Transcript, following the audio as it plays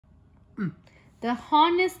The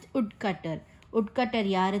honest woodcutter. Woodcutter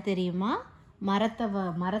யாரு தெரியுமா?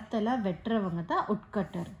 மரத்துல வெட்டுறவங்க தான்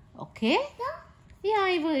woodcutter. ஓகே?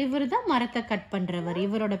 இவர் தான் மரத்தை கட் பண்றவர்.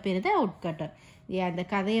 இவரோட பேரு தான் woodcutter. அந்த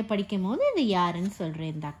கதையை படிக்கும் போது இது யாருன்னு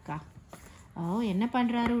சொல்றேன் இந்த அக்கா. என்ன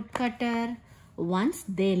பண்றாரு woodcutter? Once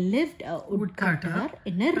they lived a woodcutter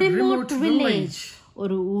in a remote village.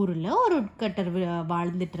 ஒரு ஊர்ல ஒரு woodcutter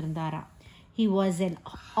வாழ்ந்துட்டு இருந்தாரா. He was an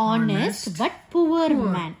honest but poor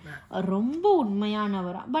man. ரொம்ப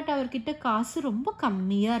உண்மையானவரா. பட் அவர்கிட்ட காசு ரொம்ப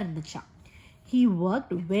கம்மியா இருந்துச்சா. He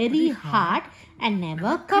worked very hard and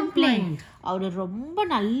never complained. அவர் ரொம்ப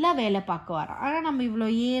நல்லா வேலை பார்க்குவாரா. ஆனால் நம்ம இவ்வளோ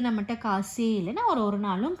நம்மகிட்ட காசே இல்லைன்னா அவர் ஒரு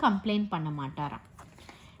நாளும் கம்ப்ளைண்ட் பண்ண மாட்டாராம்.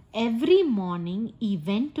 Every morning he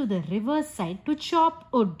went to the river side to chop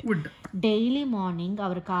wood. Daily morning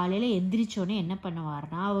அவர் காலையில் எந்திரிச்சோன்னே என்ன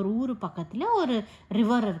பண்ணுவார்னா, அவர் ஊர் பக்கத்தில் ஒரு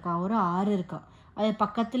ரிவர் இருக்கா, ஒரு ஆறு இருக்கா, அது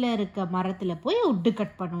பக்கத்தில் இருக்க மரத்தில் போய் உட்டு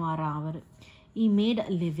cut பண்ணுவாராம் our. He made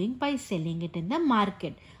a living by selling it in the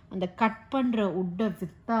market. அந்த கட் பண்ணுற உட்டை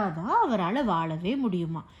விற்றாதான் அவரால் வாழவே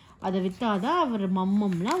முடியுமா. அதை விற்றாதான் அவர்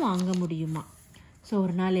மம்மம்லாம் வாங்க முடியுமா. ஸோ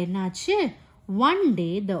ஒரு நாள் என்னாச்சு, one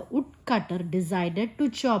day the woodcutter decided to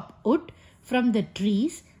chop wood from the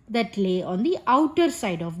trees that lay on the outer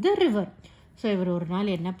side of the river. So இவர் ஒரு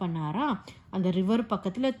நாள் என்ன பண்ணாரா, அந்த ரிவர்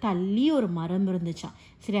பக்கத்தில் தள்ளி ஒரு மரம் இருந்துச்சான்.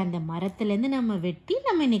 சரி, அந்த மரத்துலேருந்து நம்ம வெட்டி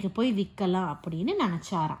நம்ம இன்னைக்கு போய் விற்கலாம் அப்படின்னு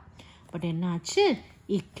நினச்சாராம். பட் என்னாச்சு,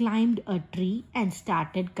 he climbed a tree and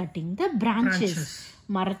started cutting the branches.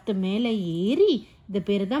 மரத்து மேலே ஏறி, இது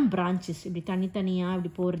பேர் தான் branches. இப்படி தனித்தனியாக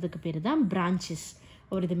இப்படி போகிறதுக்கு பேர் தான் branches.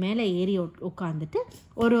 அவர் இது மேலே ஏறி உட்காந்துட்டு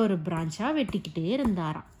ஒரு பிரான்ச்சாக வெட்டிக்கிட்டே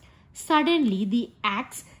இருந்தாராம். Suddenly the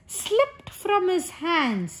axe slipped from his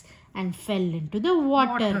hands and fell into the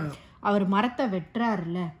water. அவர் மரத்தை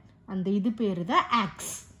வெட்டுறாருல, அந்த இது பேர் தான்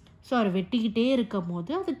ஆக்ஸ். ஸோ அவர் வெட்டிக்கிட்டே இருக்கும்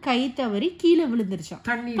போது அது கை தவறி கீழே விழுந்துருச்சான்,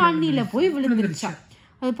 தண்ணியில் போய் விழுந்துருச்சான்.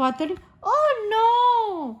 அது பார்த்துட்டு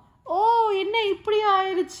என்ன இப்படி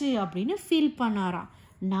ஆயிடுச்சு அப்படின்னு ஃபீல் பண்ணாராம்.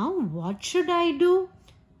 Now what should I do?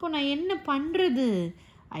 இப்போ நான் என்ன பண்ணுறது?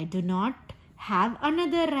 I do not have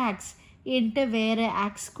another axe. என்கிட்ட வேறு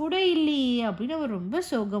ஆக்ஸ் கூட இல்லையே அப்படின்னு அவர் ரொம்ப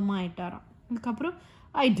சோகமாயிட்டாராம். அதுக்கப்புறம்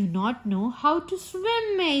I do not know how to swim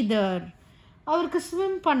either. அவருக்கு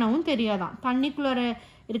ஸ்விம் பண்ணவும் தெரியாதான். தண்ணிக்குள்ளார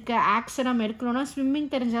இருக்க ஆக்ஸை நம்ம எடுக்கணும்னா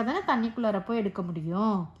ஸ்விம்மிங் தெரிஞ்சால் தானே தண்ணிக்குள்ளார போய் எடுக்க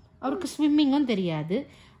முடியும். அவருக்கு ஸ்விம்மிங்கும் தெரியாது,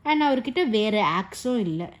 அண்ட் அவர்கிட்ட வேறு ஆக்ஸும்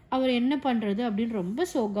இல்லை. அவர் என்ன பண்ணுறது அப்படின்னு ரொம்ப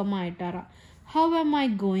சோகமாயிட்டாராம். How am I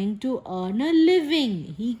going to earn a living?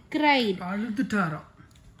 He cried. அழுதுட்டாராம்.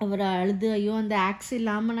 அவர் அழுது, ஐயோ அந்த ஆக்ஸ்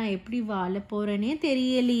இல்லாமல் நான் எப்படி வாழ போகிறேனே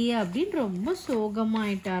தெரியலையே அப்படின்னு ரொம்ப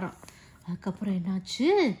சோகமாயிட்டாராம். அதுக்கப்புறம் என்னாச்சு,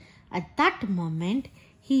 at that moment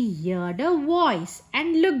he heard a voice and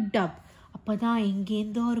looked up. அப்போ தான்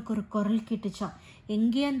எங்கேருந்தோ அவருக்கு ஒரு குரல் கேட்டுச்சான்.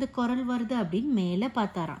 எங்கே அந்த குரல் வருது அப்படின்னு மேலே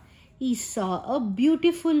பார்த்தாராம். He saw a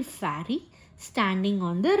beautiful fairy standing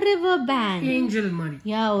on the river bank. Angel மாதிரி.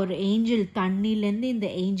 ஒரு ஏஞ்சல். தண்ணிலேருந்து இந்த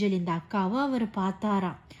ஏஞ்சல் இந்த அக்காவை அவர்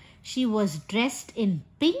பார்த்தாராம். She was dressed in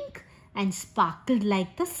pink and sparkled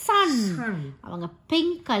like the sun. அவங்க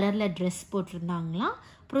பிங்க் கலரில் ட்ரெஸ் போட்டிருந்தாங்களாம்.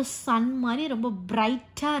 அப்புறம் சன் மாதிரி ரொம்ப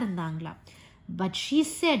பிரைட்டாக இருந்தாங்களாம். But she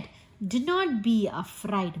said, do not be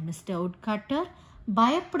afraid, Mr. Woodcutter.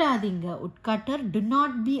 பயப்படாதீங்க woodcutter. Do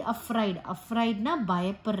not be afraid. afraidனா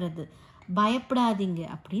பயப்படுறது. பயப்படாதீங்க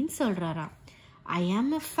அப்படின்னு சொல்கிறாராம். I am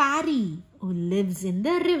a fairy who lives in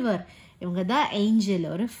the river. இவங்க தான் ஏஞ்சல்,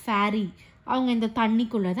 ஒரு ஃபேரி. அவங்க இந்த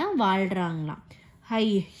தண்ணிக்குள்ளே தான் வாழ்கிறாங்களாம். I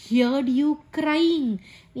heard you crying.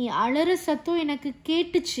 நீ அழற சத்தம் எனக்கு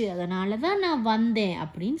கேட்டுச்சு, அதனால தான் நான் வந்தேன்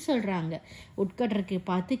அப்படின்னு சொல்கிறாங்க. உட்கட்டருக்கு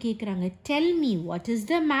பார்த்து கேட்குறாங்க, tell me what is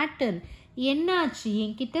the matter? என்னாச்சு,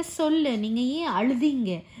 என்கிட்ட சொல்லு, நீங்கள் ஏன்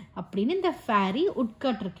அழுதீங்க அப்படின்னு இந்த ஃபேரி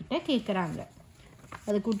உட்கட்டர்கிட்ட கேட்குறாங்க.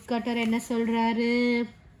 அதுக்கு உட்கட்டர் என்ன சொல்கிறாரு?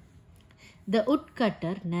 The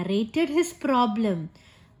woodcutter narrated his problem.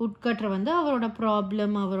 உட்கட்டர் வந்து அவரோட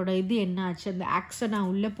ப்ராப்ளம், அவரோட இது என்னாச்சு, அந்த ஆக்ஸை நான்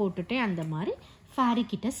உள்ளே போட்டுட்டேன் அந்த மாதிரி ஃபேரி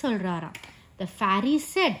கிட்ட சொல்கிறாராம். The fairy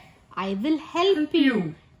said, I will help you.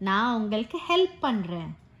 நான் உங்களுக்கு ஹெல்ப் பண்ணுறேன்.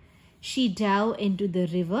 She dove into the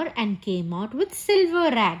river and came out with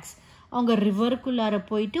silver axe. அவங்க ரிவருக்குள்ளார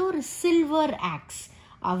போயிட்டு ஒரு சில்வர் ஆக்ஸ்,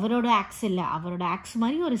 அவரோட ஆக்ஸ் இல்லை, அவரோட ஆக்ஸ்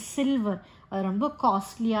மாதிரி ஒரு சில்வர், அது ரொம்ப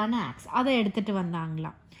காஸ்ட்லியான ஆக்ஸ், அதை எடுத்துகிட்டு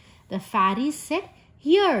வந்தாங்களாம். The fairy said,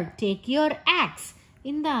 here, take your axe.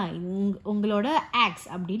 இந்தா உங்களோட ஆக்ஸ்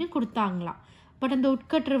அப்படின்னு கொடுத்தாங்களாம். பட் அந்த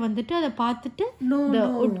உட்கட்டர் வந்துட்டு அதை பார்த்துட்டு the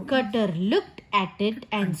woodcutter looked at it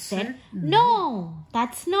and said, no,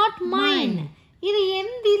 that's not mine. இது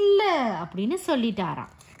எந்த இல்லை அப்படின்னு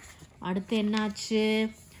சொல்லிட்டாராம். அடுத்து என்னாச்சு,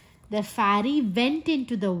 the fairy went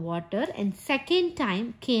into the water and second time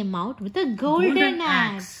came out with a golden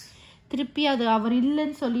axe. திருப்பி அது அவர்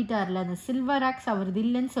இல்லைன்னு சொல்லிட்டார்ல, அந்த சில்வர் ஆக்ஸ் அவரது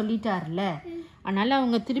இல்லைன்னு சொல்லிட்டார்ல, அதனால்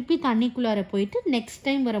அவங்க திருப்பி தண்ணிக்குள்ளார போயிட்டு நெக்ஸ்ட்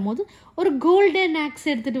டைம் வரும்போது ஒரு கோல்டன் ஆக்ஸ்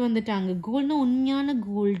எடுத்துகிட்டு வந்துட்டாங்க. கோல்டுனா உண்மையான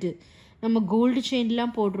கோல்டு, நம்ம கோல்டு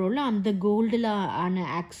செயின்லாம் போடுறோம்ல அந்த கோல்டில் ஆன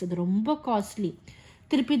ஆக்ஸ், அது ரொம்ப காஸ்ட்லி.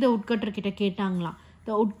 திருப்பி இந்த உட்கட்டர் கிட்ட கேட்டாங்களாம்.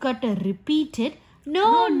 த உட்கட்டர் repeated, no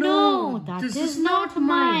no that is not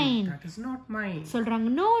mine, that is not mine சொல்றாங்க.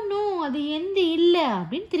 no no அது எந்த இல்ல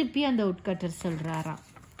அப்படின்னு திருப்பி அந்த உட்கட்டர் சொல்றாராம்.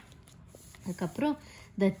 அதுக்கப்புறம்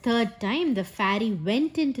the third time the fairy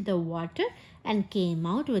went into the water and came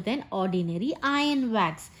out with an ordinary iron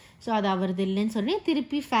wax. So அது அவரது இல்லைன்னு சொல்லி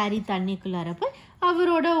திருப்பி ஃபேரி தண்ணிக்குள்ளார போய்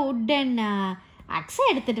அவரோட உட்டன் ஆக்ஸை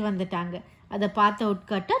எடுத்துட்டு வந்துட்டாங்க. அதை பார்த்த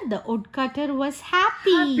உட்கட்டர், the woodcutter was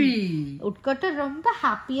happy. உட்கட்டர் ரொம்ப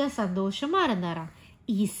ஹாப்பியா சந்தோஷமா இருந்தாராம்.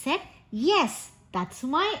 he said, yes that's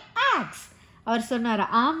my axe. அவர் சொன்னாரா,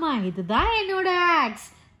 ஆமா இதுதான் என்னோட aux.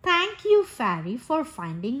 thank you fairy for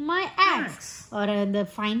finding my axe. அவர் அந்த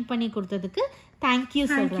ஃபைண்ட் பண்ணி கொடுத்ததுக்கு thank you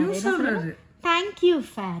சொல்றாரு. thank you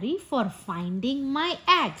fairy for finding my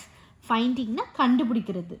axe. findingனா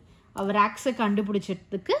கண்டுபிடிக்கிறது, அவர் ஆக்ஸை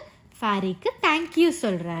கண்டுபிடிச்சதுக்கு ஃபேரிக்கு thank you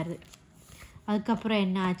சொல்றாரு. அதுக்கப்புறம்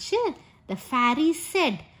என்னாச்சு, the fairy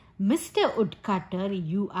said, Mr. Woodcutter,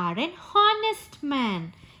 you are an honest man.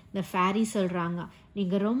 the fairy சொல்றாங்க,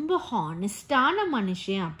 நீங்க ரொம்ப ஹானஸ்டான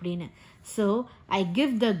மனுஷன் அப்படின்னு. so I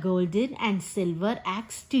give the golden and silver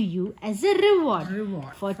axe to you as a reward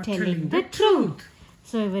for telling the truth.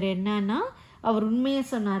 so இவர் என்னன்னா அவர் உண்மையை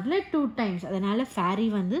சொன்னார்ல 2 times, அதனால ஃபேரி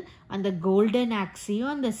வந்து அந்த கோல்டன்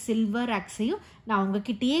ஆக்ஸையும் அந்த சில்வர் ஆக்ஸையும் நான்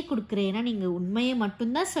உங்ககிட்டயே கொடுக்குறேன், ஏன்னா நீங்கள் உண்மையை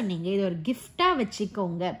மட்டும்தான் சொன்னீங்க, இது ஒரு கிஃப்டாக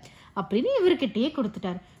வச்சுக்கோங்க அப்படின்னு இவர்கிட்டயே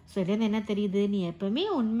கொடுத்துட்டார். ஸோ இதுலேருந்து என்ன தெரியுது, நீ எப்பவுமே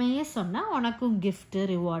உண்மையே சொன்னால் உனக்கும் கிஃப்ட்டு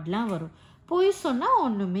ரிவார்ட்லாம் வரும், போய் சொன்னால்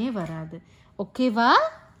ஒன்றுமே வராது. ஓகேவா?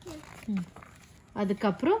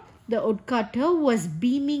 அதுக்கப்புறம் the woodcutter was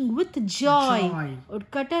beaming with joy.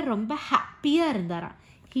 woodcutter ரொம்ப ஹாப்பியாக இருந்தாராம்.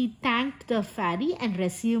 he thanked the fairy and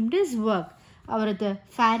resumed his work. அவரது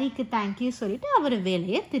ஃபேரிக்கு தேங்க்யூ சொல்லிட்டு அவர்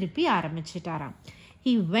வேலையை திருப்பி ஆரம்பிச்சிட்டாராம்.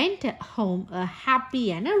 he went home a happy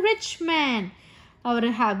and a rich man. அவர்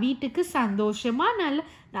வீட்டுக்கு சந்தோஷமா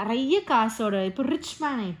நிறைய காசோட இப்போ ரிச்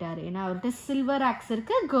மேன் ஆயிட்டாரு, ஏன்னா அவர்கிட்ட சில்வர் ஆக்ஸ்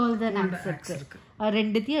இருக்கு, கோல்டன் ஆக்ஸ் இருக்கு, அவர்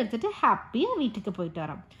ரெண்டுத்தையும் எடுத்துட்டு ஹாப்பியா வீட்டுக்கு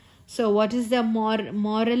போயிட்டாராம். so what is the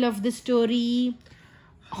moral of the story?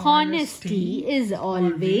 honesty is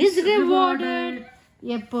always rewarded.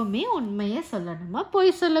 எப்பவுமே உண்மையை சொல்லணுமா,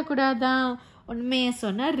 பொய் சொல்லக்கூடாதான். உண்மையை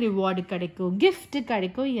சொன்னால் ரிவார்டு கிடைக்கும், கிஃப்ட்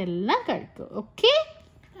கிடைக்கும், எல்லாம் கிடைக்கும். Okay,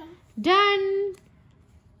 ton.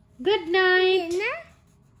 Good night.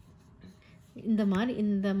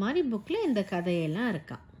 இந்த மாதிரி புக்கில் இந்த கதையெல்லாம்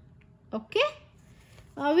இருக்கா. Okay,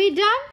 are we done?